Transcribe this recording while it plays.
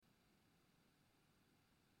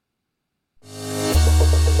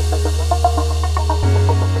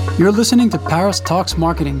You're listening to Paris Talks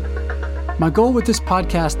Marketing. My goal with this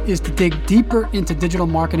podcast is to dig deeper into digital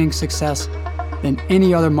marketing success than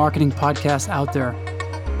any other marketing podcast out there,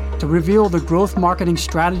 to reveal the growth marketing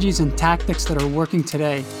strategies and tactics that are working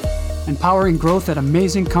today, empowering growth at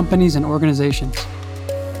amazing companies and organizations.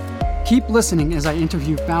 Keep listening as I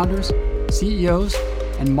interview founders, CEOs,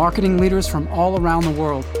 and marketing leaders from all around the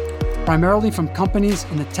world, primarily from companies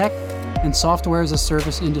in the tech and software as a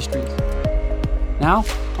service industries. Now,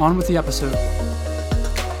 on with the episode.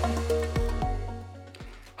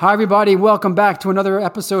 Hi, everybody. Welcome back to another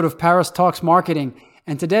episode of Paris Talks Marketing.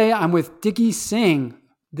 And today I'm with Dickie Singh,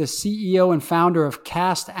 the CEO and founder of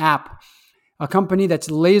Cast App, a company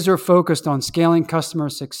that's laser focused on scaling customer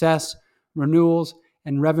success, renewals,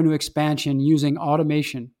 and revenue expansion using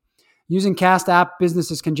automation. Using Cast App,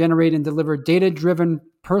 businesses can generate and deliver data-driven,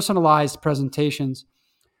 personalized presentations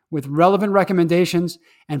with relevant recommendations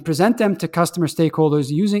and present them to customer stakeholders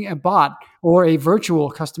using a bot or a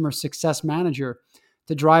virtual customer success manager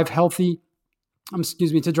to drive health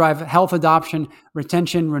adoption,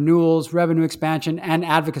 retention, renewals, revenue expansion, and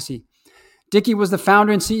advocacy. Dickie was the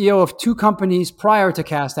founder and CEO of two companies prior to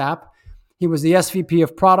Cast App. He was the SVP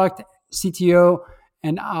of product, CTO,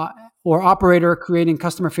 and or operator, creating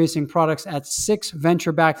customer-facing products at 6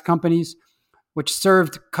 venture-backed companies, which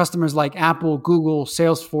served customers like Apple, Google,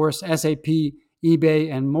 Salesforce, SAP, eBay,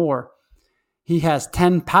 and more. He has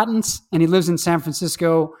 10 patents, and he lives in San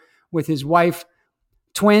Francisco with his wife,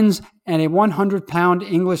 twins, and a 100-pound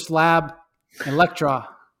English lab, Electra.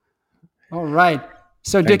 All right.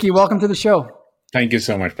 So, Dickie, welcome to the show. Thank you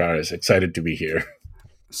so much, Paris. Excited to be here.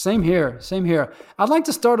 Same here. I'd like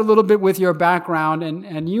to start a little bit with your background,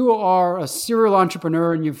 and you are a serial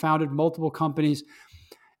entrepreneur, and you've founded multiple companies.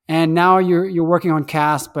 And now you're working on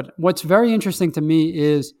Cast. But what's very interesting to me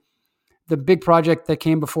is the big project that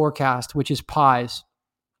came before Cast, which is Pies,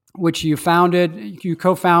 which you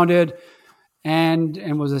co-founded,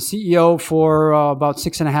 and was a CEO for about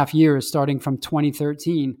 6.5 years, starting from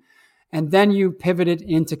 2013. And then you pivoted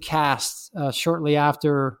into Cast shortly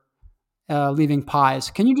after leaving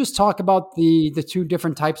Pies. Can you just talk about the two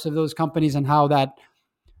different types of those companies and how that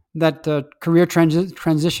career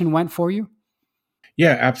transition went for you?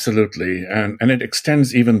 Yeah, absolutely. And it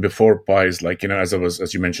extends even before Pies.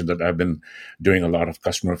 As you mentioned, that I've been doing a lot of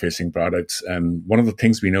customer facing products. And one of the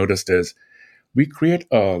things we noticed is we create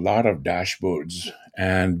a lot of dashboards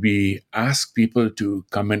and we ask people to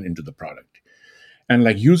come into the product. And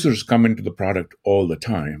users come into the product all the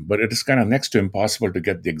time, but it is kind of next to impossible to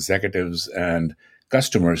get the executives and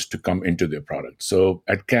customers to come into their product. So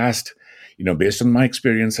at Cast, based on my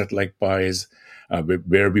experience at Pies,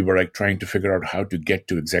 where we were trying to figure out how to get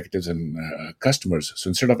to executives and customers. So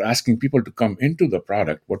instead of asking people to come into the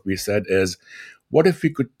product, what we said is, what if we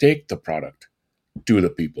could take the product to the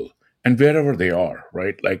people and wherever they are,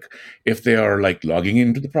 right? If they are logging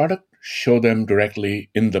into the product, show them directly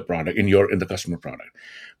in the product, in the customer product.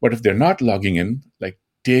 But if they're not logging in,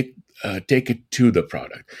 take it to the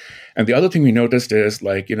product. And the other thing we noticed is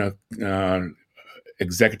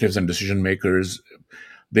executives and decision makers,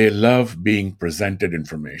 they love being presented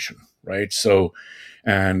information, right? So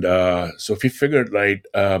if we figured,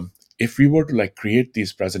 if we were to create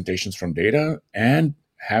these presentations from data and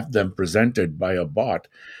have them presented by a bot,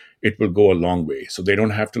 it will go a long way. So they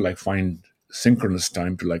don't have to find synchronous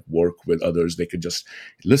time to work with others. They could just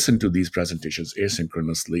listen to these presentations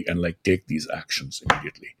asynchronously and take these actions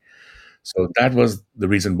immediately. So that was the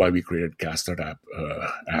reason why we created Cast App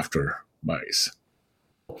after Pies.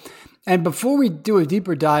 And before we do a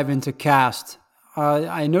deeper dive into Cast,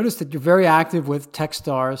 I noticed that you're very active with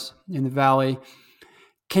Techstars in the Valley.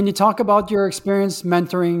 Can you talk about your experience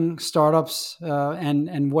mentoring startups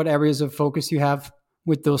and what areas of focus you have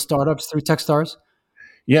with those startups through Techstars?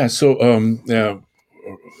 Yeah, so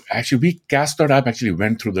Cast App actually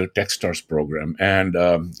went through the Techstars program, and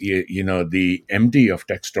the MD of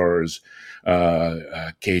Techstars,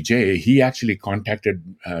 KJ, he actually contacted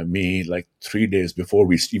me 3 days before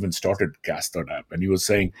we even started Cast App, and he was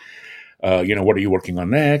saying, what are you working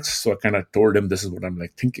on next? So I kind of told him this is what I'm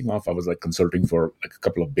thinking of. I was consulting for a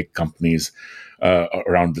couple of big companies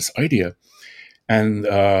around this idea. And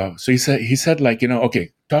so he said, okay,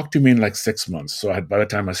 talk to me in 6 months. So by the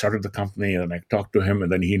time I started the company, and I talked to him,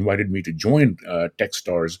 and then he invited me to join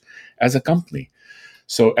Techstars as a company.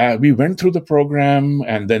 So we went through the program,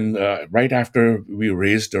 and then right after we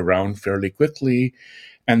raised a round fairly quickly.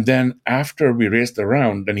 And then after we raised the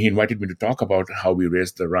round, then he invited me to talk about how we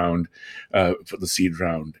raised the round for the seed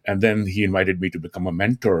round. And then he invited me to become a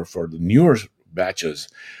mentor for the newer batches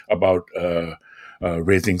about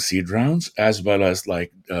raising seed rounds, as well as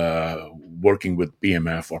working with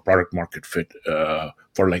PMF or product market fit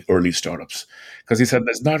for like early startups, because he said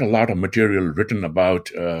there's not a lot of material written about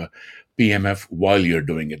PMF while you're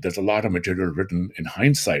doing it. There's a lot of material written in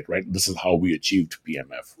hindsight, right? This is how we achieved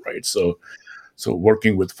PMF, right? So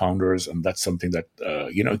working with founders, and that's something that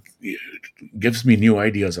gives me new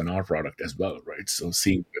ideas on our product as well, right? So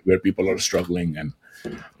seeing where people are struggling and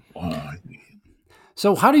uh,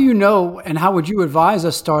 So, how do you know, and how would you advise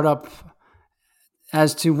a startup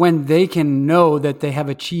as to when they can know that they have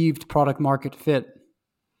achieved product market fit?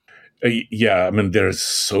 yeah, I mean, there's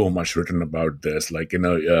so much written about this. Like,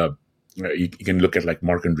 you can look at like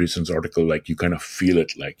Mark Andreessen's article, like you kind of feel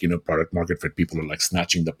it, like, product market fit, people are like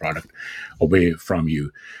snatching the product away from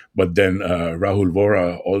you. But then Rahul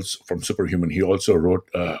Vora, also from Superhuman, he also wrote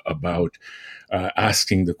about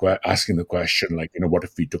asking the question, like, what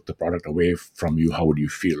if we took the product away from you? How would you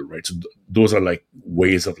feel, right? So those are like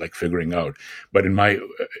ways of like figuring out. But in my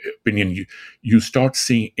opinion, you start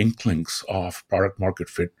seeing inklings of product market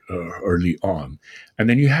fit early on, and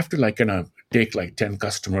then you have to like kind of take like 10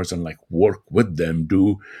 customers and like work with them,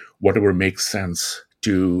 do whatever makes sense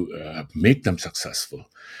to make them successful.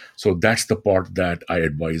 So that's the part that I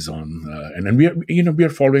advise on, and then we are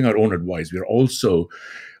following our own advice. We are also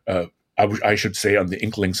uh, I should say, on the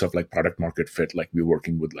inklings of like product market fit, like we're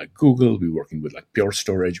working with like Google, we're working with like Pure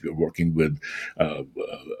Storage, we're working with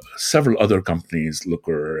several other companies,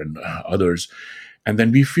 Looker and others. And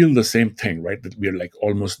then we feel the same thing, right? That we're like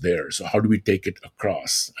almost there. So how do we take it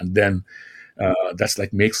across? And then that's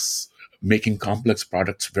like making complex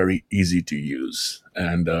products very easy to use,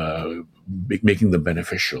 and making them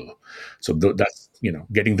beneficial. So that's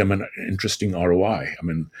getting them an interesting ROI. I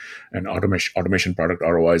mean, an automation product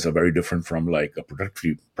ROIs are very different from like a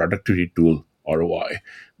productivity tool ROI,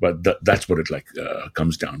 but that's what it like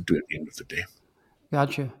comes down to at the end of the day.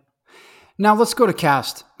 Gotcha. Now let's go to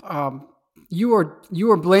Cast. You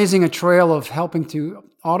are blazing a trail of helping to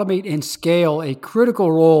automate and scale a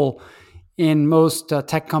critical role in most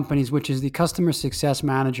tech companies, which is the customer success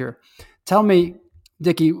manager. Tell me,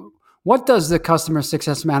 Dickie, what does the customer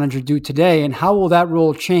success manager do today, and how will that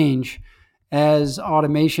role change as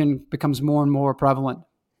automation becomes more and more prevalent?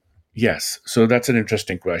 Yes, so that's an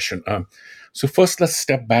interesting question. So first, let's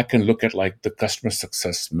step back and look at like the customer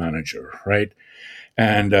success manager, right?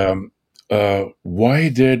 And why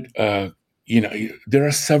did there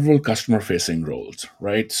are several customer facing roles,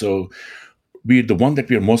 right? So the one that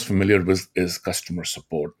we are most familiar with is customer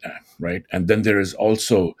support, right? And then there is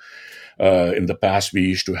also in the past we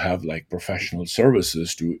used to have like professional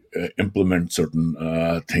services to implement certain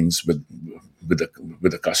things with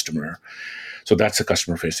the customer. So that's a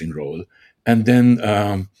customer facing role. And then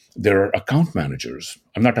there are account managers.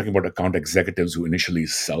 I'm not talking about account executives who initially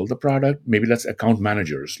sell the product. Maybe that's account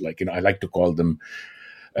managers. Like, I like to call them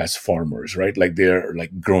as farmers, right? Like they're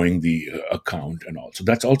like growing the account and all. So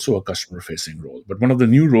that's also a customer facing role. But one of the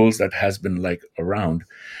new roles that has been like around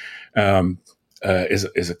um,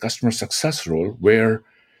 is a customer success role, where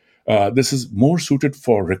this is more suited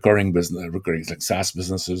for recurring like SaaS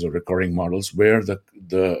businesses or recurring models, where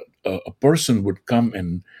the a person would come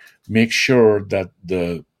and make sure that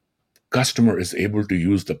the customer is able to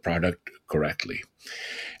use the product correctly,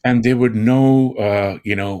 and they would know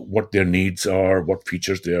what their needs are, what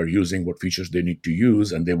features they are using, what features they need to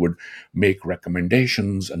use, and they would make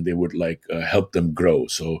recommendations, and they would like help them grow.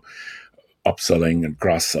 So upselling and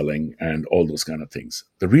cross selling and all those kind of things.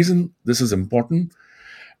 The reason this is important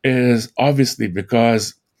is obviously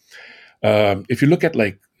because if you look at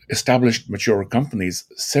like established mature companies,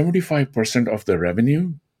 75% of the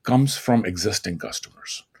revenue comes from existing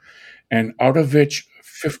customers, and out of which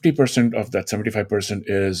 50% of that 75%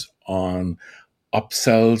 is on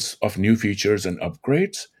upsells of new features and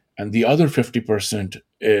upgrades, and the other 50%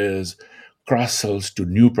 is cross sells to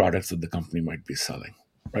new products that the company might be selling,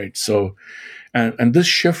 right? So and this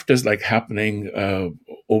shift is like happening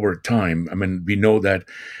over time. I mean, we know that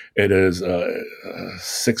it is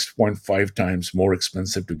 6.5 times more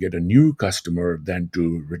expensive to get a new customer than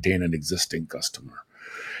to retain an existing customer.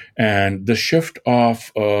 And the shift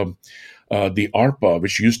of the ARPA,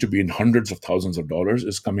 which used to be in hundreds of thousands of dollars,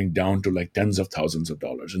 is coming down to like tens of thousands of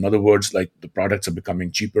dollars. In other words, like the products are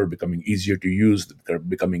becoming cheaper, becoming easier to use, they're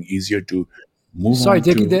becoming easier to move Sorry, on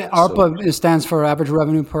Dickie, to. the So ARPA stands for average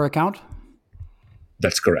revenue per account.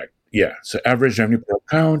 that's correct. Yeah. So average revenue per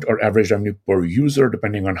account or average revenue per user,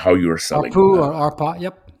 depending on how you're selling. ARPU or ARPA.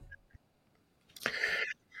 Yep.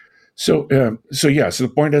 So yeah. So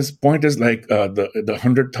the point is like the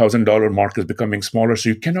 $100,000 mark is becoming smaller. So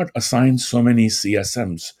you cannot assign so many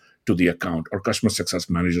CSMs to the account or customer success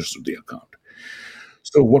managers to the account.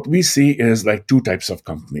 So what we see is like two types of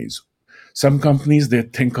companies. Some companies, they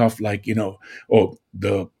think of like, oh,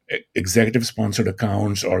 the executive sponsored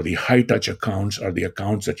accounts or the high touch accounts are the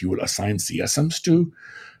accounts that you will assign CSMs to.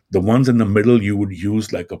 The ones in the middle, you would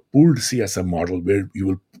use like a pooled CSM model where you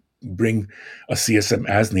will bring a CSM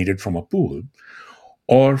as needed from a pool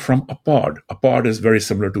or from a pod. A pod is very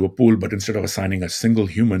similar to a pool, but instead of assigning a single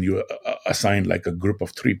human, you assign like a group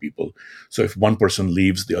of three people. So if one person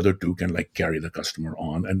leaves, the other two can like carry the customer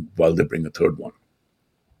on and while they bring a third one.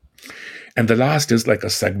 And the last is like a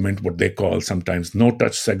segment, what they call sometimes no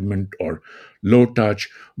touch segment or low touch,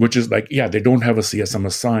 which is like, yeah, they don't have a CSM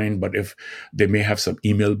assigned, but if they may have some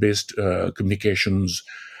email based communications,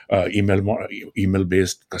 email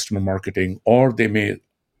based customer marketing, or they may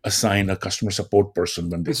assign a customer support person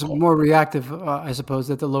when they It's call. more reactive, I suppose,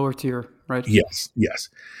 at the lower tier, right? Yes, yes.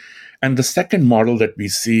 And the second model that we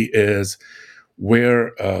see is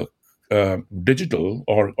where digital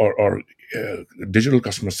or digital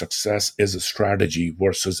customer success is a strategy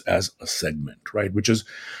versus as a segment, right? Which is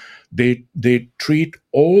they treat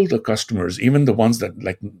all the customers, even the ones that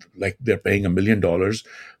like they're paying $1 million,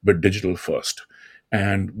 but digital first.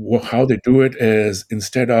 And how they do it is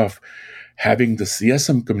instead of having the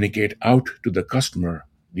CSM communicate out to the customer,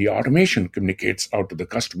 the automation communicates out to the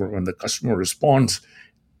customer. When the customer responds,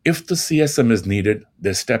 if the CSM is needed,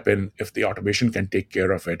 they step in. If the automation can take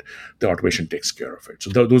care of it, the automation takes care of it. So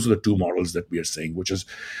those are the two models that we are saying, which is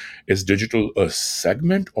digital a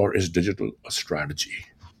segment or is digital a strategy?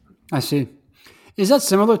 I see. Is that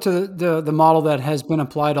similar to the model that has been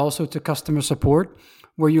applied also to customer support,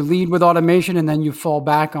 where you lead with automation and then you fall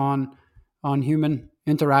back on human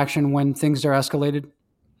interaction when things are escalated?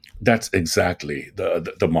 That's exactly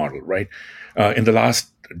the model, right? In the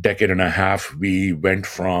last decade and a half, we went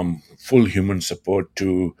from full human support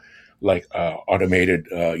to like automated,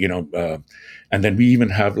 and then we even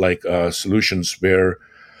have like solutions where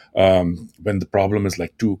when the problem is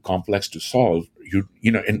like too complex to solve,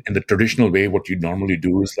 in the traditional way, what you normally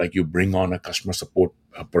do is like you bring on a customer support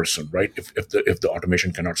person, right? If the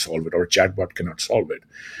automation cannot solve it or a chatbot cannot solve it,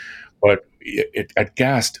 but at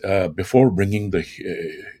Cast, before bringing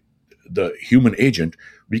the human agent,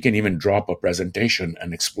 we can even drop a presentation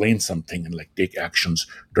and explain something and like take actions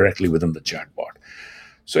directly within the chatbot.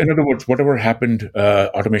 So, in other words, whatever happened,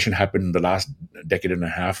 automation happened in the last decade and a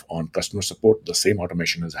half on customer support. The same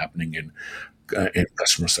automation is happening in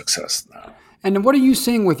customer success now. And what are you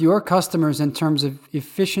seeing with your customers in terms of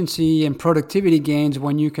efficiency and productivity gains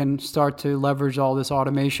when you can start to leverage all this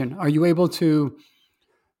automation? Are you able to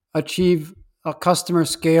achieve a customer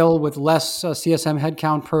scale with less CSM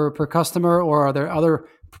headcount per customer, or are there other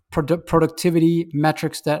productivity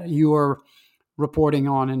metrics that you are reporting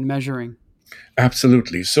on and measuring?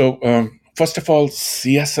 Absolutely. So, first of all,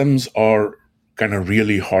 CSMs are kind of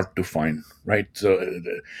really hard to find, right? So,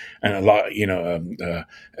 and a lot,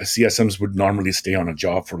 CSMs would normally stay on a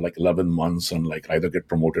job for like 11 months and like either get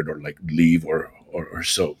promoted or like leave or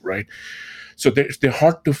so, right? So they're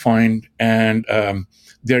hard to find, and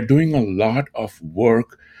they're doing a lot of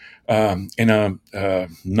work in a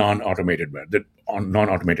non-automated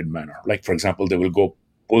manner. Like for example, they will go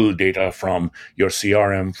pull data from your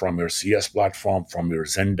CRM, from your CS platform, from your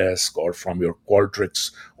Zendesk, or from your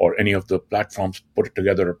Qualtrics, or any of the platforms, put it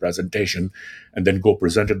together a presentation, and then go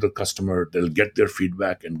present it to the customer. They'll get their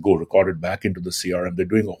feedback and go record it back into the CRM. They're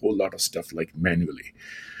doing a whole lot of stuff like manually.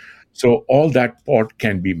 So all that part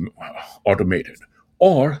can be automated,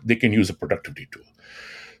 or they can use a productivity tool.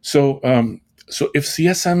 So if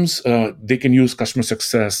CSMs, they can use customer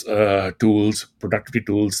success tools, productivity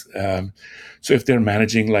tools. So if they're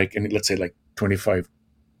managing like, let's say like 25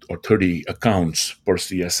 or 30 accounts per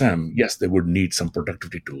CSM, yes, they would need some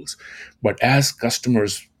productivity tools. But as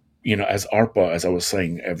customers, as ARPA, as I was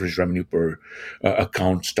saying, average revenue per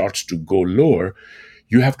account starts to go lower,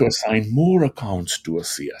 you have to assign more accounts to a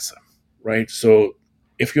CSM, right? So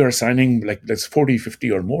if you're assigning like that's 40,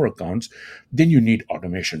 50 or more accounts, then you need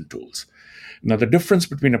automation tools. Now, the difference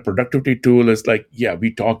between a productivity tool is like, yeah,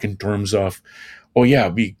 we talk in terms of, oh, yeah,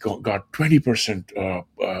 we got 20%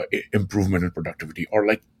 improvement in productivity, or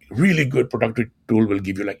like really good productivity tool will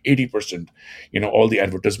give you like 80%. All the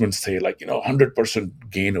advertisements say like, 100%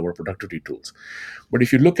 gain over productivity tools. But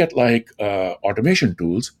if you look at like automation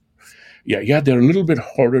tools, yeah, they're a little bit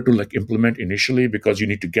harder to like implement initially because you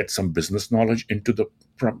need to get some business knowledge into the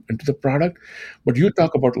product. But you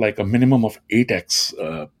talk about like a minimum of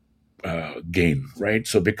 8x gain, right?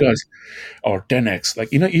 So because or 10x,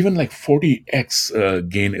 like even like 40x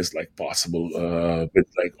gain is like possible with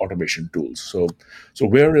like automation tools. So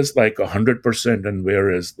where is like 100% and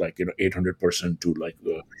where is like 800% to like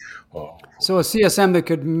So a CSM that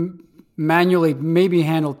could manually maybe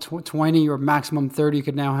handle 20 or maximum 30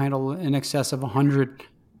 could now handle in excess of 100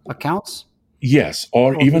 accounts. Yes,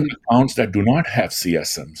 or Or even maybe, accounts that do not have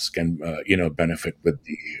CSMs can benefit with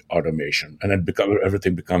the automation, and then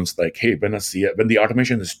everything becomes like, hey, when the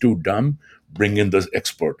automation is too dumb, bring in the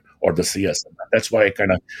expert or the CSM. That's why I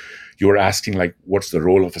kind of you were asking like, what's the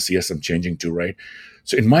role of a CSM changing to, right?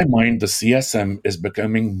 So in my mind, the CSM is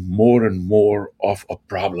becoming more and more of a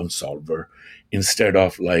problem solver instead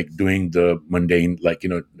of like doing the mundane like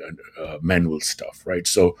manual stuff, right?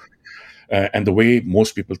 So and the way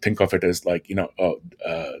most people think of it is like,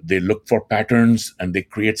 they look for patterns and they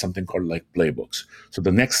create something called like playbooks. So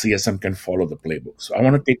the next CSM can follow the playbook. So I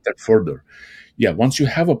want to take that further. Yeah, once you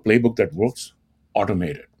have a playbook that works,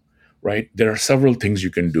 automate it, right? There are several things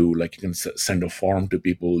you can do. Like you can send a form to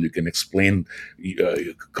people. You can explain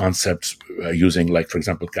concepts using, like, for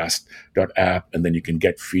example, cast.app, and then you can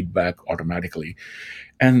get feedback automatically.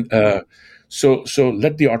 And so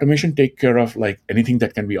let the automation take care of like anything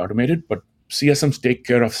that can be automated, but CSMs take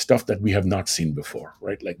care of stuff that we have not seen before,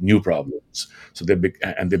 right? Like new problems. So they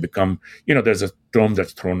become, there's a term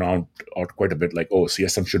that's thrown out quite a bit, like, oh,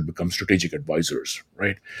 CSM should become strategic advisors,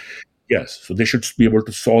 right? Yes. So they should be able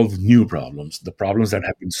to solve new problems. The problems that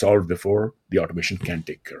have been solved before, the automation can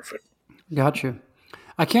take care of it. got you.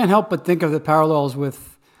 I can't help but think of the parallels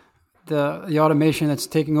with the automation that's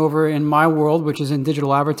taking over in my world, which is in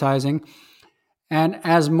digital advertising. And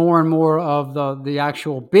as more and more of the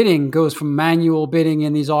actual bidding goes from manual bidding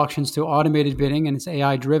in these auctions to automated bidding, and it's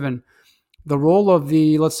AI driven, the role of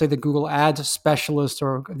let's say the Google Ads specialist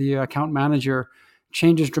or the account manager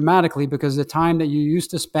changes dramatically, because the time that you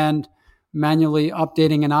used to spend manually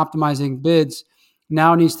updating and optimizing bids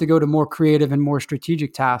now needs to go to more creative and more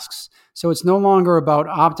strategic tasks. So it's no longer about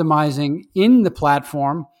optimizing in the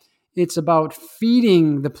platform. It's about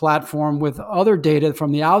feeding the platform with other data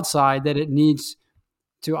from the outside that it needs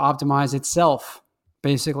to optimize itself,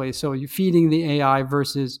 basically. So you're feeding the AI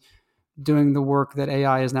versus doing the work that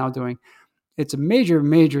AI is now doing. It's a major,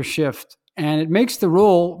 major shift, and it makes the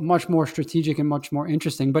role much more strategic and much more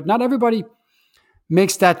interesting. But not everybody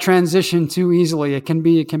makes that transition too easily. It can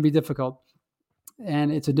be difficult,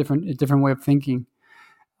 and it's a different way of thinking.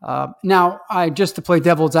 Now, just to play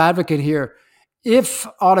devil's advocate here, if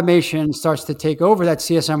automation starts to take over that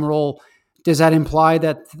CSM role, does that imply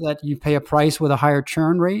that you pay a price with a higher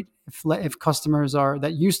churn rate? If customers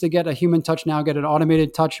that used to get a human touch now get an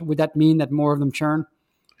automated touch, would that mean that more of them churn?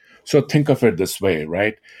 So think of it this way,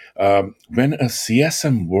 right? When a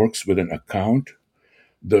CSM works with an account,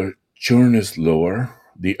 the churn is lower,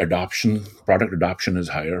 the product adoption is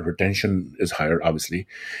higher, retention is higher, obviously,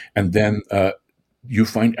 and then you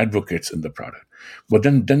find advocates in the product. But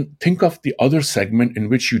then think of the other segment in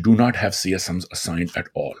which you do not have CSMs assigned at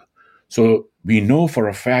all. So we know for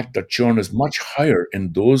a fact that churn is much higher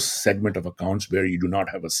in those segment of accounts where you do not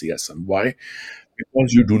have a CSM. Why?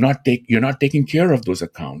 Because you're not taking care of those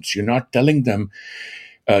accounts. You're not telling them.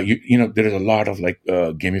 There is a lot of like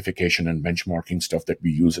gamification and benchmarking stuff that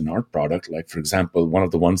we use in our product. Like, for example, one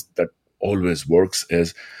of the ones that always works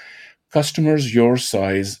is customers your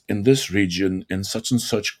size in this region in such and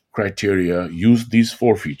such criteria use these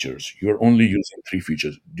 4 features. You're only using 3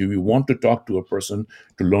 features. Do you want to talk to a person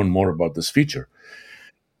to learn more about this feature?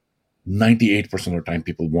 98% of the time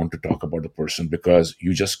people want to talk about the person because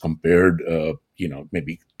you just compared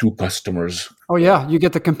maybe 2 customers. Oh yeah, you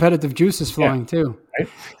get the competitive juices Yeah, flowing too. right.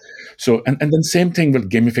 So and then same thing with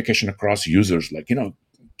gamification across users. Like,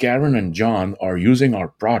 Karen and John are using our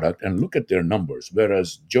product and look at their numbers,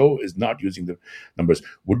 whereas Joe is not using the numbers.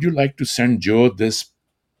 Would you like to send Joe this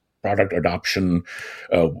product adoption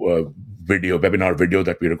webinar video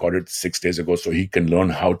that we recorded 6 days ago so he can learn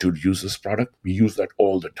how to use this product? We use that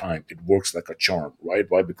all the time. It works like a charm, right?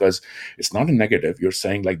 Why? Because it's not a negative. You're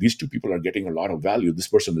saying like, these 2 people are getting a lot of value. This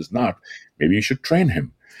person is not. Maybe you should train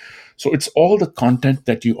him. So it's all the content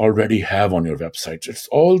that you already have on your website. It's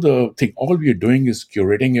all the thing. All we are doing is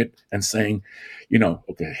curating it and saying,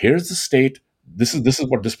 okay, here's the state. This is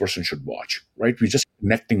what this person should watch, right? We're just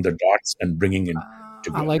connecting the dots and bringing it I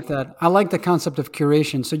together. like that. I like the concept of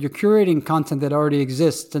curation. So you're curating content that already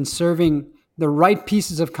exists and serving the right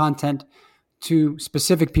pieces of content to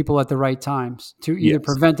specific people at the right times to either Yes,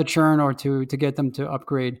 prevent the churn or to get them to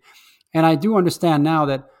upgrade. And I do understand now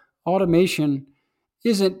that automation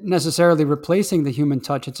isn't necessarily replacing the human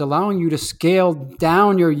touch. It's allowing you to scale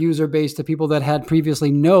down your user base to people that had previously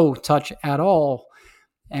no touch at all,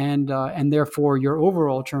 and therefore your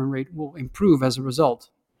overall churn rate will improve as a result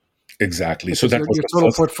exactly. So because that your was your the total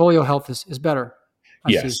first. portfolio health is better.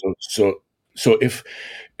 I Yeah. see. So So if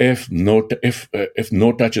no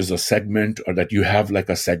touch is a segment, or that you have like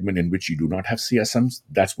a segment in which you do not have CSMs,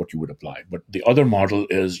 that's what you would apply. But the other model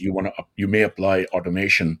is you may apply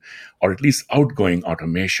automation, or at least outgoing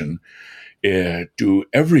automation, to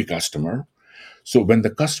every customer. So when the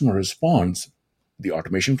customer responds, the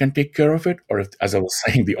automation can take care of it. Or if, as I was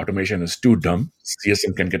saying, the automation is too dumb,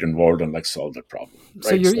 CSM can get involved and like solve that problem,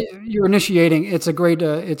 So right? So you're initiating. It's a great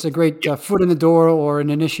foot in the door or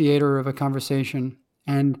an initiator of a conversation,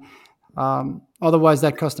 and otherwise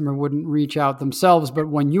that customer wouldn't reach out themselves. But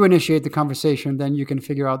when you initiate the conversation, then you can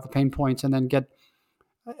figure out the pain points and then get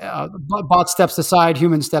bot steps aside,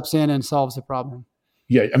 human steps in and solves the problem.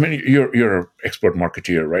 yeah, I mean, you're an expert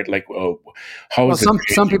marketeer, right? Like, how Well, is it some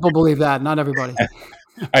changing? people believe that, not everybody.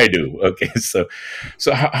 I do. Okay, so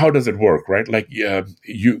how does it work, right? Like,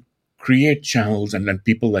 you create channels, and then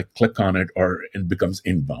people like click on it, or it becomes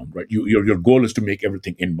inbound, right? Your goal is to make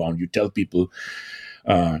everything inbound. You tell people,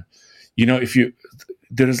 uh, if you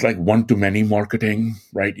there is like one to many marketing,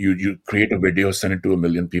 right? You create a video, send it to a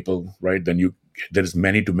million people, right? Then there is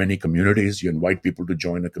many to many communities. You invite people to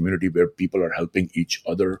join a community where people are helping each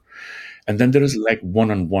other. And then there is like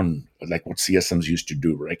one-on-one, like what CSMs used to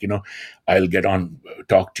do, right? I'll get on,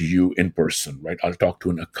 talk to you in person, right? I'll talk to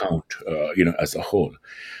an account, as a whole.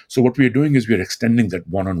 So what we are doing is we are extending that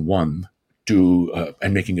one-on-one to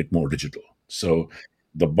and making it more digital. So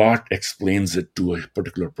the bot explains it to a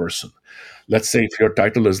particular person. Let's say if your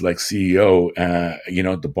title is like CEO,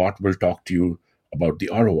 the bot will talk to you about the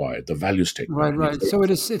ROI, the value statement, Right, and right. etc.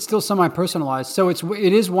 So it's still semi personalized. So it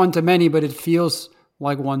is one to many, but it feels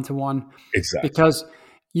like one to one Exactly. because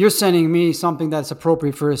you're sending me something that's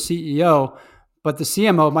appropriate for a CEO, but the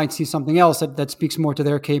CMO might see something else that speaks more to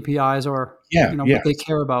their KPIs or Yeah, yeah. what they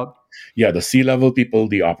care about. Yeah, the C-level people,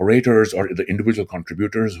 the operators, or the individual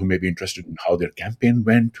contributors who may be interested in how their campaign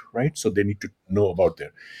went, right? So they need to know about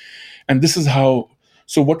their. And this is how.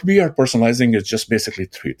 So what we are personalizing is just basically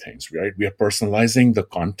three things, right? We are personalizing the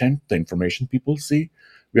content, the information people see.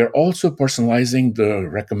 We are also personalizing the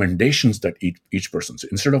recommendations that each person. So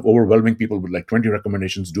instead of overwhelming people with like 20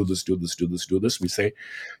 recommendations, do this, do this, do this, do this, we say,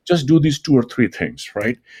 just do these two or three things,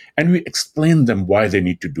 right? And we explain them why they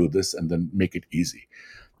need to do this, and then make it easy.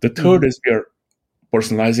 The third Hmm. is we are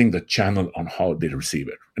personalizing the channel on how they receive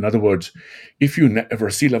it. In other words, if if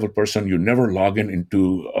a C-level person, you never log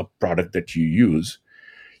into a product that you use,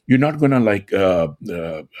 you're not going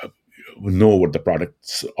to know what the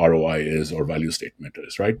product's ROI is or value statement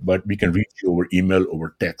is, right? But we can reach you over email,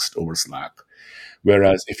 over text, over Slack.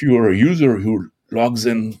 Whereas if you are a user who logs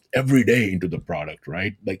in every day into the product,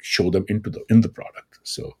 right? Like show them in the product.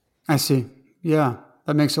 So I see. Yeah,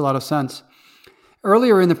 that makes a lot of sense.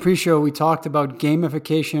 Earlier in the pre-show, we talked about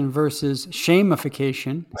gamification versus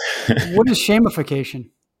shamification. What is shamification?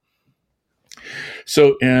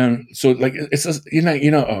 so like it's just,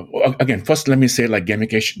 again, first let me say, like,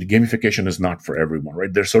 gamification is not for everyone,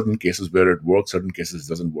 right? There are certain cases where it works, certain cases it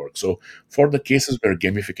doesn't work. So for the cases where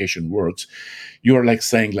gamification works, you are like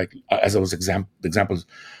saying, like, as I was examples,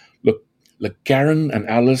 look, like Karen and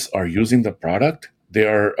Alice are using the product, they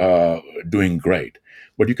are doing great.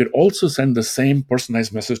 But you could also send the same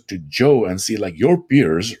personalized message to Joe and see, like, your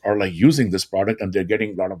peers are like using this product and they're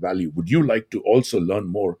getting a lot of value. Would you like to also learn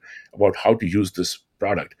more about how to use this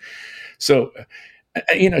product? So,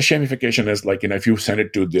 shamification is like, if you send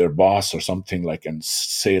it to their boss or something, like, and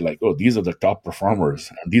say, like, oh, these are the top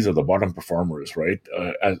performers and these are the bottom performers, right?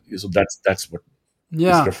 So that's what is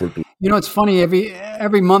Yeah. referred to. It's funny.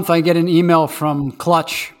 Every month I get an email from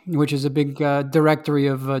Clutch, which is a big directory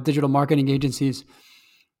of digital marketing agencies,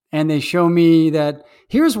 and they show me that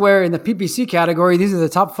here's where in the PPC category these are the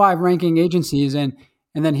top 5 ranking agencies, and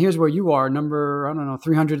then here's where you are, number, I don't know, Yeah,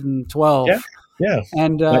 312, yeah.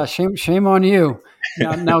 and Like, shame on you.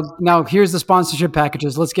 Now here's the sponsorship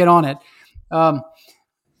packages. Let's get on it. Um,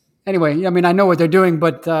 anyway, I mean, I know what they're doing,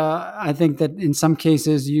 but I think that in some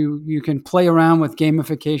cases you can play around with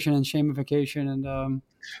gamification and shamification, and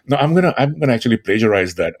no, I'm gonna actually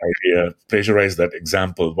plagiarize that idea, plagiarize that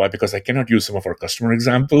example. Why? Because I cannot use some of our customer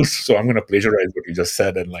examples, so I'm gonna plagiarize what you just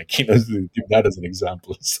said and, like, give that as an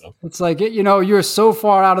example. So it's like, you're so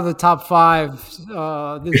far out of the top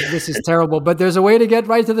 5. This is terrible, but there's a way to get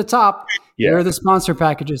right to the top. Here yeah, are the sponsor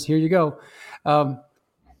packages. Here you go. Um,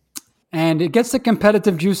 and it gets the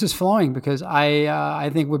competitive juices flowing because I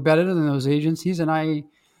think we're better than those agencies, and I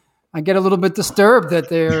get a little bit disturbed that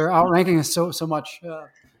they're outranking us so much.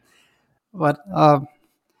 But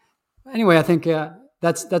anyway, I think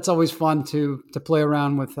that's always fun to play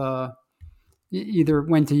around with either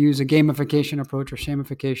when to use a gamification approach or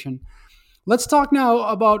shamification. Let's talk now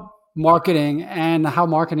about marketing and how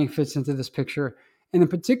marketing fits into this picture. And in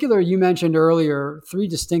particular, you mentioned earlier three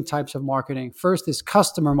distinct types of marketing. First is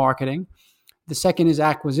customer marketing. The second is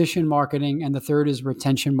acquisition marketing, and the third is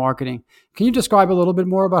retention marketing. Can you describe a little bit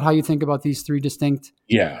more about how you think about these three distinct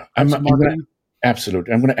Yeah, types of marketing?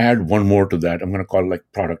 absolutely. I'm going to add one more to that. I'm going to call it like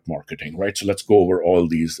product marketing, right? So let's go over all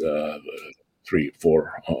these three,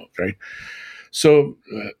 four, right? So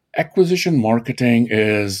acquisition marketing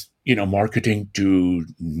is, marketing to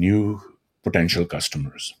new potential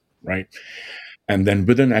customers, right? And then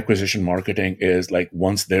within acquisition marketing is like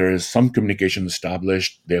once there is some communication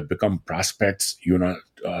established, they have become prospects.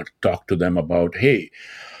 Talk to them about, hey,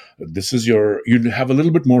 you have a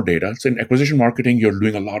little bit more data. So in acquisition marketing, you're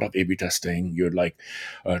doing a lot of A/B testing. You're like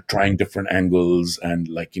trying different angles and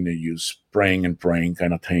like you spraying and praying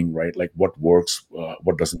kind of thing, right? Like what works,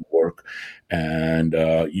 what doesn't work, and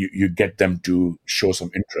you get them to show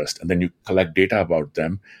some interest, and then you collect data about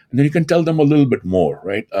them, and then you can tell them a little bit more,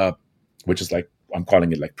 right? Which is like I'm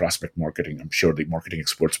calling it like prospect marketing. I'm sure the marketing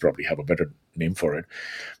experts probably have a better name for it,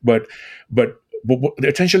 but but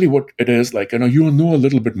essentially what it is like, you know a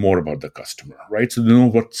little bit more about the customer, right? So you know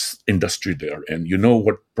what industry they are in, you know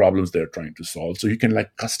what problems they're trying to solve, so you can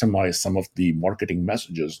like customize some of the marketing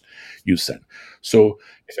messages you send. So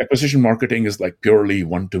if acquisition marketing is like purely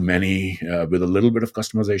one to many with a little bit of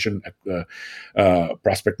customization,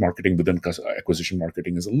 prospect marketing within acquisition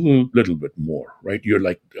marketing is a little bit more, right? You're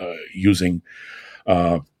like using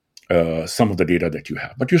uh, some of the data that you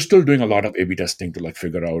have, but you're still doing a lot of A/B testing to like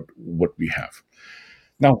figure out what we have.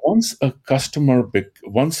 Now, once a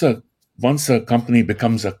company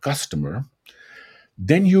becomes a customer,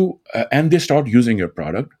 then and they start using your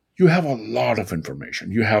product, you have a lot of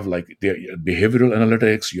information. You have like the behavioral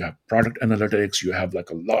analytics, you have product analytics, you have like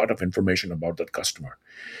a lot of information about that customer.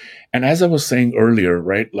 And as I was saying earlier,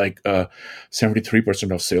 right, like 73%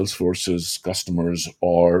 of Salesforce's customers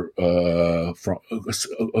are from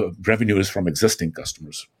revenue is from existing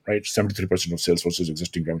customers, right? 73% of Salesforce's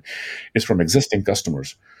existing revenue is from existing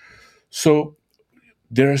customers. So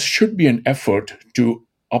there should be an effort to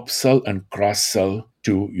upsell and cross sell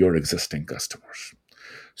to your existing customers.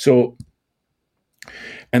 So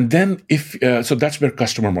and then if so that's where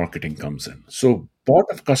customer marketing comes in. So part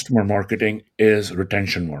of customer marketing is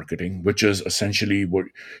retention marketing, which is essentially what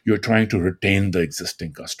you're trying to retain the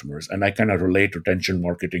existing customers. And I kind of relate retention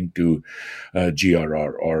marketing to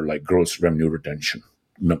GRR, or like gross revenue retention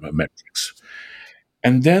metrics.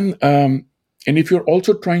 And then and if you're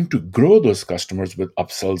also trying to grow those customers with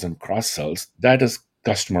upsells and cross sells, that is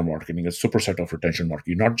customer marketing, a superset of retention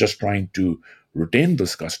marketing. You're not just trying to retain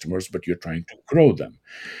those customers, but you're trying to grow them.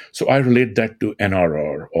 So I relate that to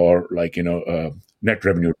NRR, or like net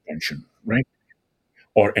revenue retention, right?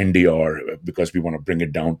 Or NDR, because we want to bring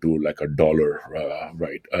it down to like a dollar,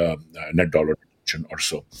 right? Net dollar retention or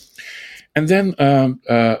so. And then,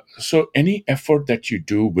 so any effort that you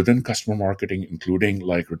do within customer marketing, including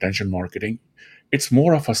like retention marketing, it's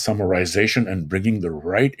more of a summarization and bringing the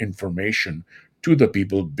right information to the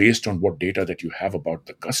people based on what data that you have about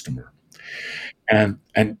the customer. And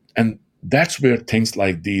that's where things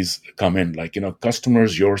like these come in. Like,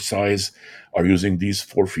 customers your size are using these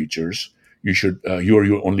four features.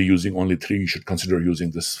 You're only using only three. You should consider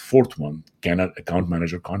using this fourth one. Can an account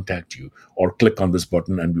manager contact you, or click on this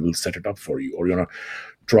button and we will set it up for you, or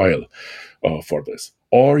trial for this,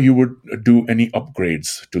 or you would do any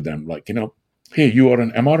upgrades to them, like, hey, you are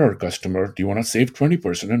an MRR customer, do you want to save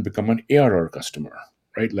 20% and become an ARR customer,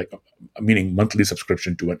 right? Like, meaning monthly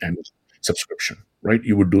subscription to an annual subscription, right?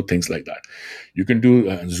 You would do things like that. You can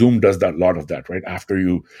do Zoom does that, a lot of that, right? After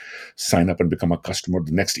you sign up and become a customer,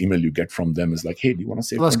 the next email you get from them is like, hey, do you want to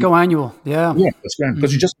save Let's 20? go annual. Yeah. Yeah, that's grand,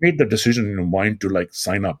 because you Mhm. just made the decision in your mind to like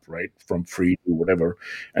sign up, right, from free to whatever,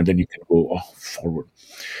 and then you can go forward.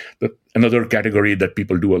 Another category that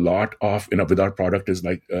people do a lot of, with our product is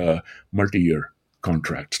like multi-year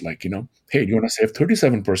contracts. Like, hey, you want to save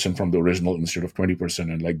 37% from the original instead of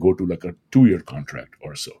 20%, and like go to like a 2-year contract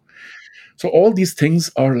or so. So all these things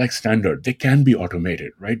are like standard. They can be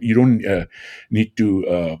automated, right? You don't need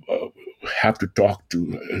to have to talk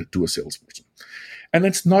to a salesperson. And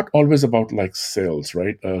it's not always about like sales,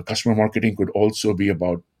 right? Customer marketing could also be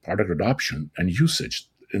about product adoption and usage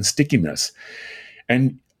and stickiness.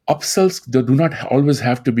 And upsells, they do not always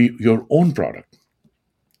have to be your own product.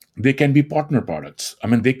 They can be partner products. I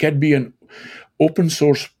mean, they can be an open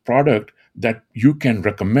source product that you can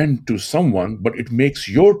recommend to someone, but it makes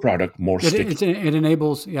your product more sticky, It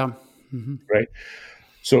enables, yeah. Mhm. right?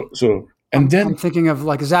 So, and I'm then, thinking of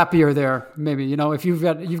like Zapier there, maybe. If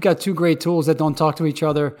you've got two great tools that don't talk to each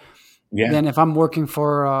other, Yeah, then if I'm working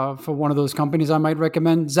for one of those companies, I might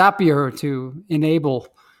recommend Zapier to enable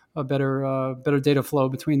a better data flow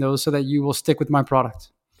between those, so that you will stick with my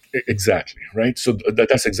product. exactly, right. So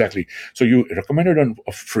that's exactly. So you recommended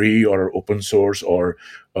a free or open source or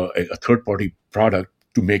a third party product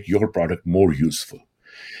to make your product more useful.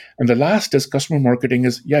 And the last is customer marketing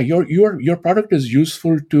is, yeah, your product is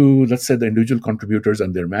useful to, let's say, the individual contributors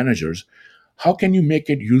and their managers. How can you make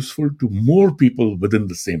it useful to more people within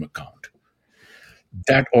the same account?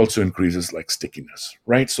 That also increases like stickiness,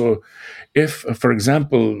 right? So if for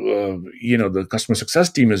example the customer success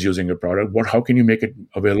team is using a product, what how can you make it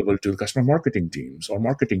available to the customer marketing teams or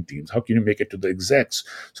marketing teams? How can you make it to the execs?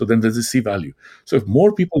 So then there's a C value. So if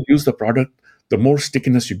more people use the product, the more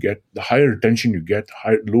stickiness you get, the higher retention you get,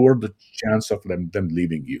 lower the chance of them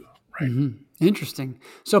leaving you, right? Hmm. Interesting.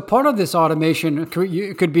 So part of this automation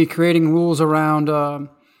could be creating rules around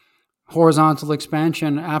horizontal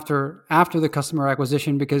expansion after the customer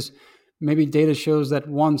acquisition, because maybe data shows that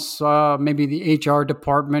once maybe the HR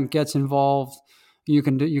department gets involved, you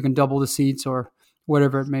can double the seats or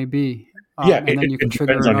whatever it may be, Yeah, and then you it can depends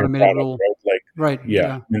trigger an on your automated product, rule. right? Like, Right.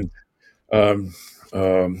 yeah. Yeah.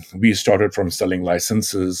 Um, we started from selling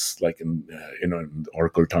licenses, like in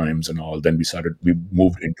Oracle times and all. Then we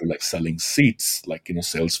moved into like selling seats, like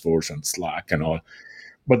Salesforce and Slack and all.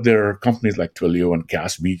 But there are companies like Twilio and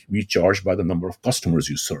Cast. We charge by the number of customers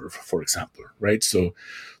you serve, for example, right? So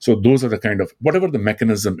those are the kind of, whatever the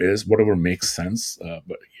mechanism is, whatever makes sense.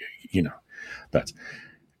 But you know that's.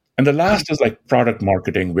 And the last is like product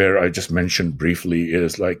marketing, where I just mentioned briefly,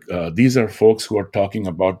 is like these are folks who are talking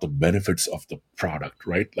about the benefits of the product,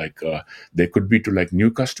 right? Like they could be to like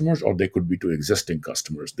new customers or they could be to existing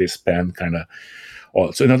customers. They span kind of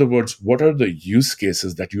all. So, in other words, what are the use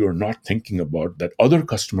cases that you are not thinking about that other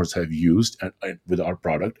customers have used with our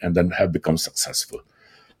product and then have become successful?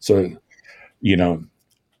 So, you know,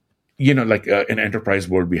 like in enterprise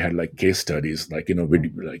world we had like case studies, like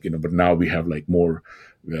but now we have like more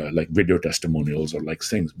like video testimonials or like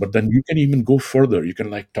things. But then you can even go further. You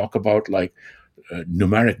can like talk about like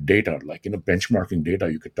numeric data, like benchmarking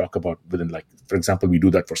data. You could talk about within, like, for example, we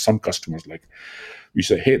do that for some customers. Like we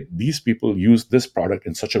say, hey, these people use this product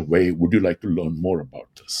in such a way, would you like to learn more about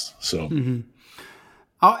this? So Hmm.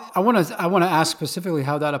 I want to ask specifically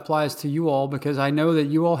how that applies to you all, because I know that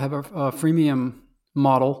you all have a freemium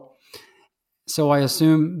model. So I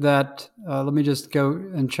assume that, let me just go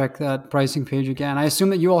and check that pricing page again. I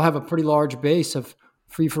assume that you all have a pretty large base of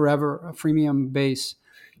free forever, a freemium base.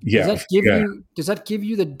 Does yeah, that give yeah, you does that give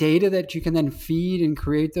you the data that you can then feed and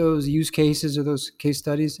create those use cases or those case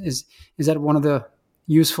studies? Is that one of the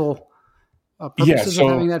useful yeah. purposes of So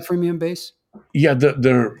having that freemium base? yeah,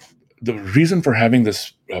 the reason for having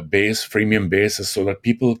this freemium base is so that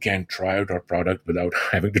people can try out our product without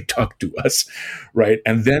having to talk to us, right?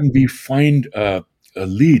 And then we find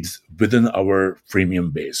leads within our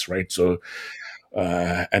freemium base, right? So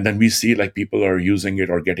and then we see like people are using it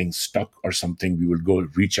or getting stuck or something. We will go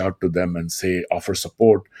reach out to them and say, offer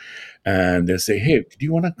support, and they say, hey, do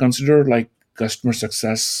you want to consider like customer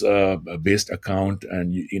success based account?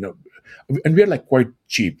 And and we are like quite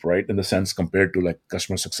cheap, right, in the sense compared to like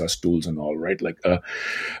customer success tools and all, right? Like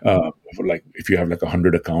for like if you have like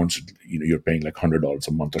 100 accounts, you're paying like $100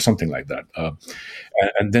 a month or something like that.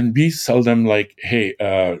 And then we sell them like, hey,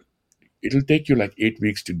 it'll take you like 8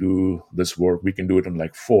 weeks to do this work. We can do it in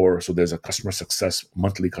like 4. So there's a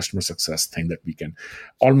monthly customer success thing that we can,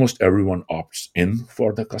 almost everyone opts in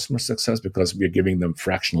for the customer success because we're giving them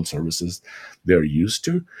fractional services they're used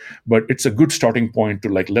to. But it's a good starting point to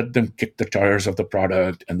like let them kick the tires of the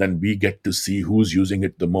product. And then we get to see who's using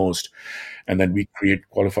it the most. And then we create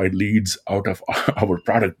qualified leads out of our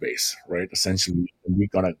product base, right? Essentially, we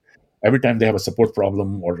gonna, every time they have a support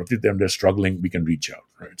problem or every time they're struggling, we can reach out,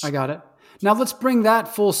 right? I So, got it. Now let's bring that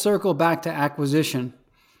full circle back to acquisition.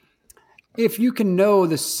 If you can know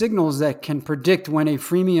the signals that can predict when a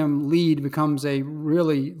freemium lead becomes a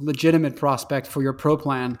really legitimate prospect for your pro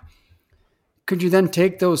plan, could you then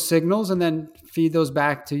take those signals and then feed those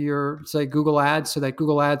back to your, say, Google Ads, so that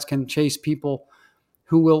Google Ads can chase people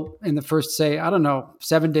who will, in the first, say, I don't know,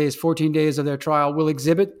 7 days, 14 days of their trial, will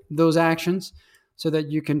exhibit those actions, so that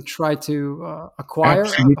you can try to acquire a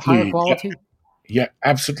higher absolutely. Yeah, quality? yeah,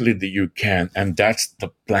 absolutely that you can. And that's the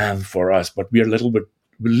plan for us. But we are a little bit,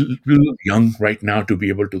 we're a little young right now to be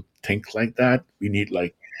able to think like that. We need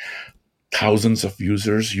like thousands of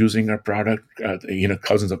users using our product,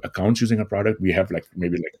 thousands of accounts using our product. We have like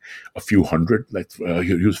maybe like a few hundred, like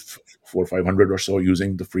you use 400 or 500 or so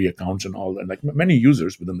using the free accounts and all, and like many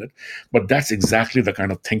users within it. But that's exactly the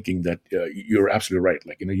kind of thinking that you're absolutely right.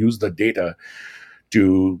 Like, use the data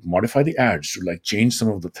to modify the ads, to like change some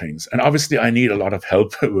of the things. And obviously, I need a lot of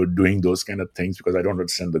help with doing those kind of things because I don't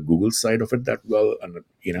understand the Google side of it that well, and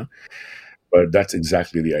But that's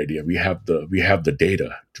exactly the idea. We have the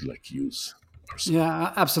data to like use.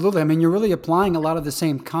 Yeah, absolutely. I mean, you're really applying a lot of the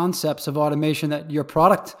same concepts of automation that your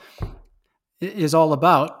product is all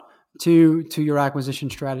about to your acquisition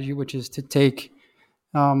strategy, which is to take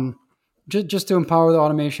just to empower the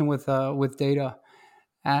automation with data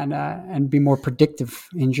and be more predictive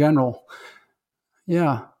in general.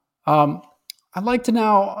 Yeah. I'd like to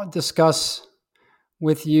now discuss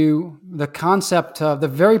with you the concept of the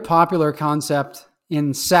very popular concept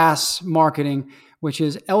in SaaS marketing, which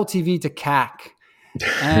is LTV to CAC.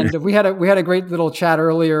 And we had a great little chat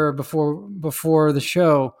earlier before the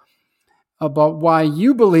show about why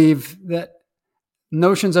you believe that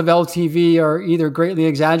notions of LTV are either greatly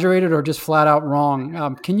exaggerated or just flat out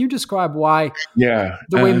wrong. Can you describe why Yeah.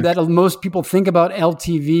 the way that most people think about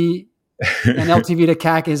LTV and LTV to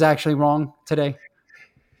CAC is actually wrong today?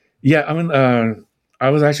 Yeah, I mean, I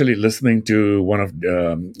was actually listening to one of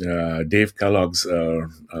Dave Kellogg's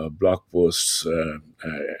blog posts.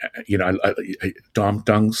 Tom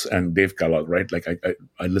Tungs and Dave Kellogg, right? Like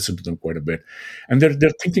I listen to them quite a bit, and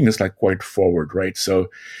their thinking is like quite forward, right? So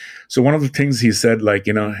one of the things he said, like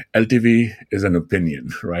LTV is an opinion,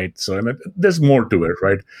 right? So there's more to it,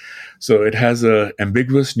 right? So it has a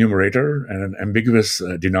ambiguous numerator and an ambiguous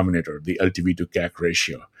denominator, the LTV to CAC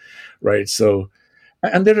ratio, right? So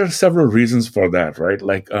and there are several reasons for that, right?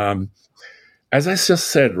 Like, as I just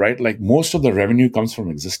said, right? Like most of the revenue comes from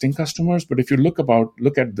existing customers, but if you look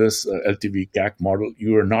at this LTV CAC model,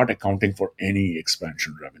 you are not accounting for any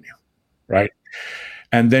expansion revenue, right?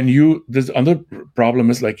 And then this other problem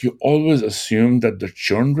is like you always assume that the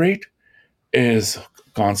churn rate is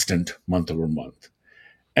constant month over month.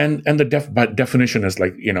 And by definition is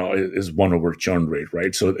like is 1 over churn rate,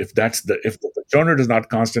 right? So if the churn rate is not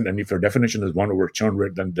constant, and if your definition is 1 over churn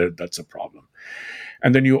rate, then that's a problem.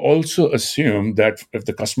 And then you also assume that if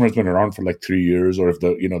the customer has been around for like 3 years, or if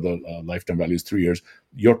the lifetime value is 3 years,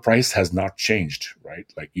 your price has not changed, right?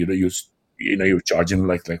 Like you charge him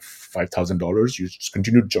like $5,000, you just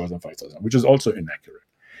continue to charge them 5,000, which is also inaccurate.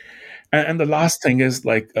 And the last thing is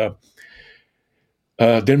like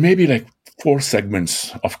there may be like 4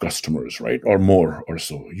 segments of customers, right, or more or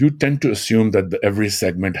so. You tend to assume that every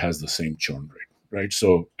segment has the same churn rate, right?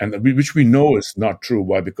 So, which we know is not true.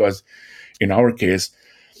 Why? Because in our case,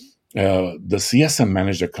 the CSM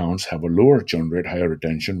managed accounts have a lower churn rate, higher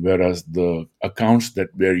retention, whereas the accounts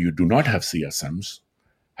where you do not have CSMs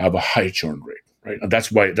have a high churn rate, right? And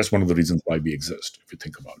that's one of the reasons why we exist, if you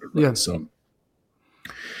think about it, right? Yeah. So,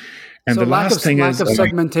 and So the last thing lack is of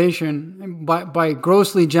segmentation by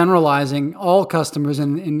grossly generalizing all customers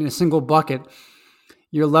in a single bucket,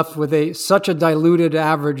 you're left with such a diluted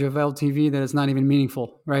average of LTV that it's not even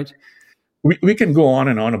meaningful, right? we can go on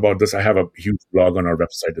and on about this. I have a huge blog on our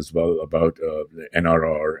website as well about the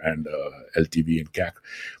NRR and LTV and CAC,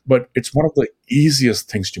 but it's one of the easiest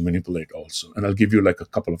things to manipulate also. And I'll give you like a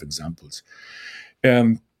couple of examples.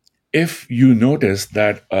 If you notice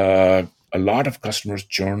that a lot of customers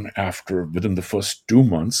churn within the first 2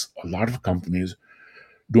 months, a lot of companies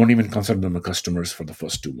don't even consider them a customers for the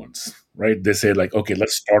first 2 months, right? They say like, okay,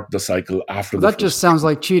 let's start the cycle after Well, the that just first. sounds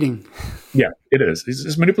like cheating. Yeah, it is.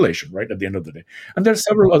 It's manipulation, right? At the end of the day, and there are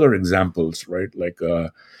several other examples, right? Like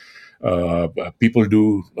people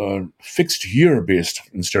do fixed year based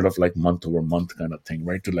instead of like month over month kind of thing,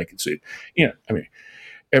 right? To like say, I mean,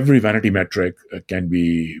 every vanity metric can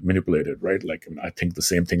be manipulated, right? Like I think the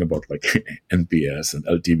same thing about like NPS and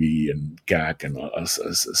LTV and CAC and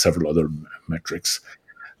several other metrics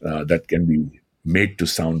that can be made to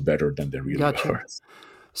sound better than they really Gotcha. are.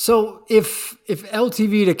 So if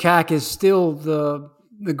LTV to CAC is still the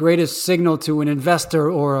greatest signal to an investor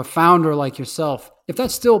or a founder like yourself, if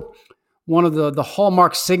that's still one of the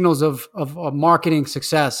hallmark signals of marketing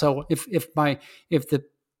success. So if the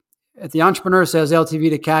entrepreneur says LTV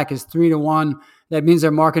to CAC is 3 to 1, that means their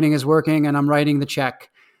marketing is working and I'm writing the check.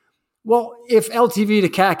 Well, if LTV to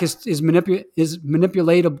CAC is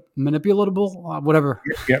manipulatable, whatever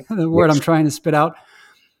Yeah, the word I'm works. trying to spit out.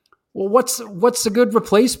 Well, what's a good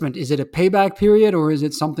replacement? Is it a payback period or is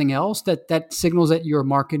it something else that signals that your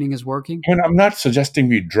marketing is working? I mean, I'm not suggesting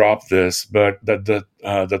we drop this, but that the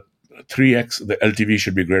 3x, the LTV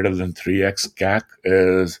should be greater than 3x CAC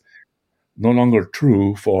is no longer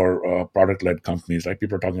true for product-led companies. Like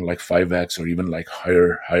people are talking like 5x or even like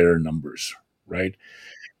higher numbers, right?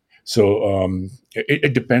 So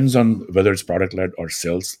it depends on whether it's product-led or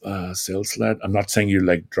sales led. I'm not saying you're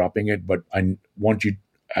like dropping it, but I want you.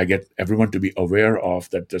 I get everyone to be aware of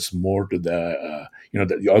that. There's more to the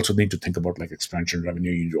that you also need to think about like expansion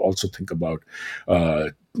revenue. You also think about uh,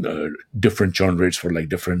 different churn rates for like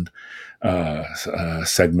different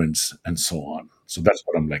segments and so on. So that's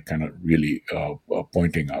what I'm like kind of really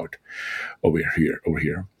pointing out over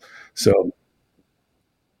here. So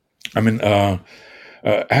I mean,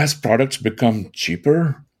 as products become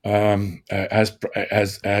cheaper, as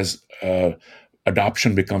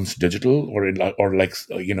adoption becomes digital or like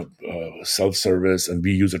self-service, and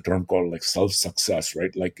we use a term called like self-success,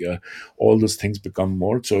 right? Like all those things become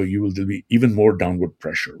more. So there'll be even more downward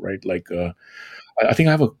pressure, right? Like I think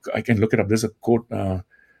I can look it up. There's a quote.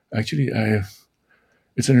 Actually,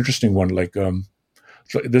 it's an interesting one. Like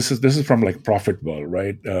so this is from like Profitwell,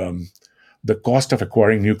 right? The cost of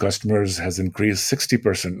acquiring new customers has increased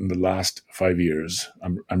 60% in the last 5 years.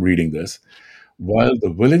 I'm reading this, while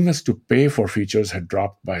the willingness to pay for features had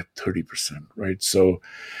dropped by 30%, right? So,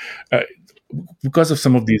 uh, because of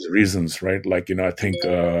some of these reasons, right? Like, I think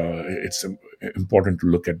it's important to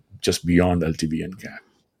look at just beyond LTV and CAC.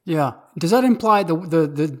 Yeah. Does that imply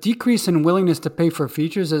the decrease in willingness to pay for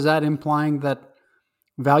features? Is that implying that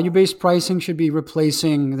value-based pricing should be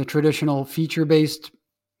replacing the traditional feature-based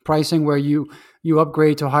pricing where you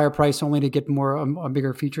upgrade to a higher price only to get more a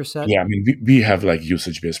bigger feature set? Yeah, I mean, we have like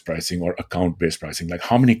usage-based pricing or account-based pricing. Like,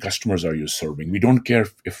 how many customers are you serving? We don't care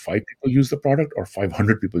if 5 people use the product or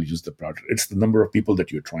 500 people use the product. It's the number of people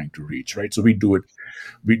that you're trying to reach, right? So we do it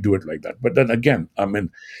like that. But then again, I mean,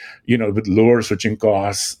 with lower switching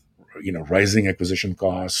costs, rising acquisition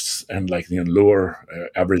costs, and like lower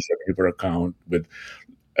average revenue per account with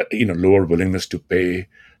lower willingness to pay,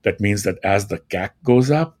 that means that as the CAC goes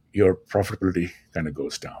up, your profitability kind of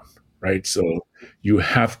goes down, right? So you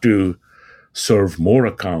have to serve more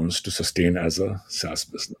accounts to sustain as a SaaS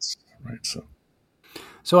business, right?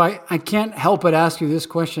 So I can't help but ask you this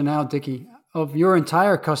question now, Dickie. Of your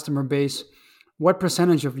entire customer base, what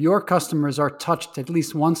percentage of your customers are touched at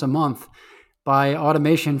least once a month by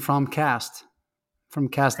automation from Cast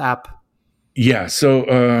app? Yeah.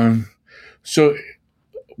 So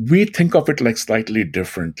we think of it like slightly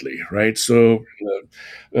differently, right? So,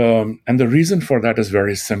 and the reason for that is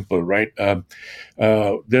very simple, right?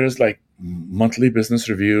 There is like monthly business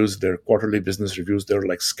reviews, there are quarterly business reviews, there are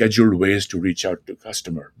like scheduled ways to reach out to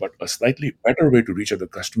customer. But a slightly better way to reach out to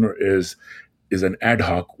customer is an ad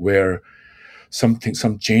hoc where some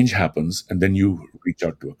change happens and then you reach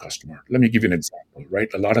out to a customer. Let me give you an example,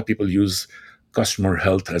 right? A lot of people use customer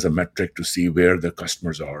health as a metric to see where the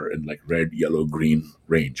customers are in like red, yellow, green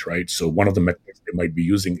range, right? So one of the metrics they might be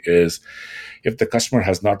using is if the customer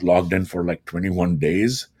has not logged in for like 21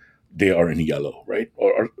 days, they are in yellow, right?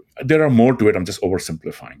 Or there are more to it. I'm just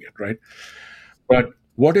oversimplifying it, right? But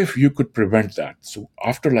what if you could prevent that? So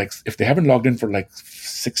after like, if they haven't logged in for like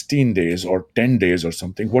 16 days or 10 days or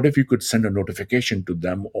something, what if you could send a notification to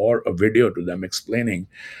them or a video to them explaining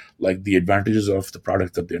like the advantages of the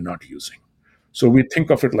product that they're not using? So we think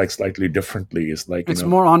of it like slightly differently. It's like, It's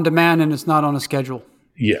more on demand and it's not on a schedule.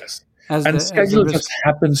 yes. As And the schedule risk. just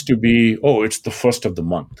happens to be, oh, it's the first of the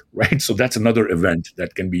month, right? So that's another event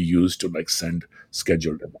that can be used to like send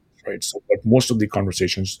scheduled events, right? So, but most of the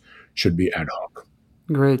conversations should be ad hoc.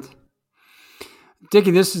 Great.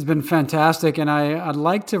 Dickie, this has been fantastic. And I'd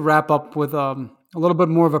like to wrap up with a little bit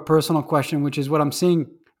more of a personal question, which is what I'm seeing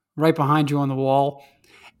right behind you on the wall.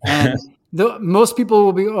 And most people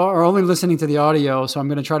are only listening to the audio, so I'm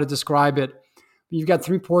going to try to describe it. You've got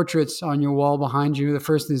 3 portraits on your wall behind you. The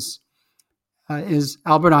first is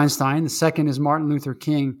Albert Einstein. The second is Martin Luther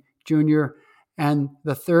King Jr. And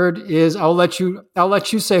the third is I'll let you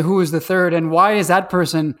say who is the third and why is that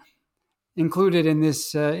person included in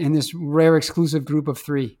this rare exclusive group of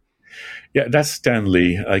 3. Yeah, that's Stan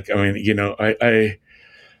Lee. Like, I mean,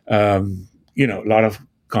 a lot of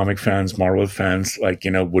comic fans, Marvel fans, like,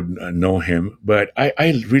 would know him, but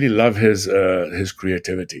I really love his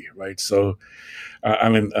creativity, right? So,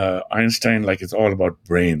 Einstein, like, it's all about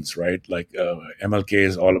brains, right? Like, MLK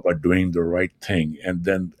is all about doing the right thing and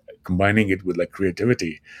then combining it with like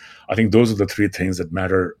creativity. I think those are the 3 things that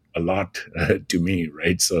matter a lot to me,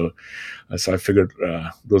 right? So I figured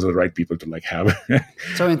those are the right people to like have.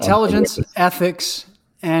 So intelligence, ethics,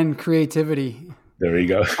 and creativity. There you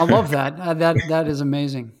go. I love that. That is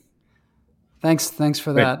amazing. Thanks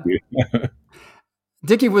for that.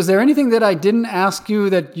 Dickie, was there anything that I didn't ask you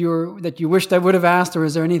that you wished I would have asked, or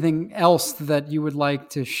is there anything else that you would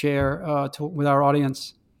like to share with our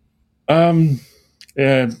audience? Can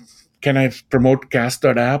I promote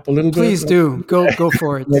Cast.app a little bit? Please do. Go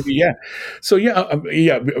for it. Maybe, yeah. So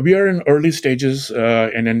we are in early stages,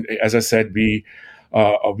 and then as I said, we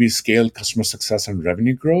We scale customer success and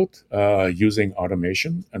revenue growth using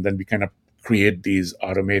automation, and then we kind of create these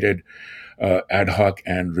automated ad hoc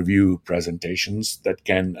and review presentations that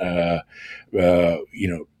can,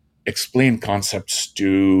 explain concepts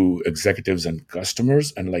to executives and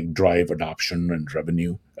customers and like drive adoption and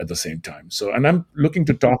revenue at the same time. So, and I'm looking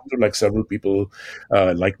to talk to like several people,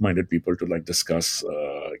 like-minded people, to like discuss,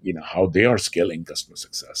 how they are scaling customer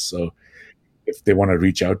success. So if they want to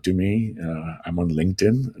reach out to me, I'm on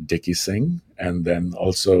LinkedIn, Dicky Singh, and then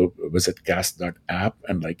also visit cast.app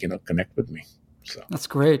and like, connect with me. So That's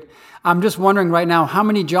great. I'm just wondering right now how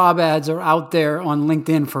many job ads are out there on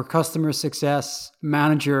LinkedIn for customer success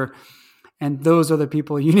manager. And those are the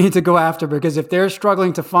people you need to go after, because if they're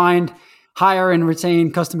struggling to find, hire, and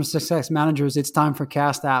retain customer success managers, it's time for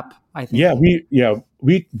Cast App, I think.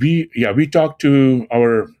 we talk to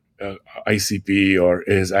our ICP, or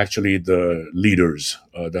is actually the leaders,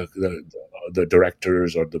 the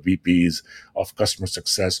directors or the VPs of customer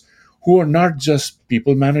success, who are not just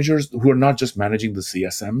people managers, who are not just managing the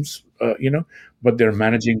CSMs, but they're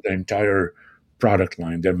managing the entire product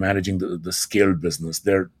line. They're managing the scaled business.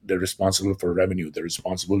 They're responsible for revenue. They're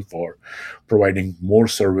responsible for providing more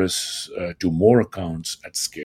service to more accounts at scale.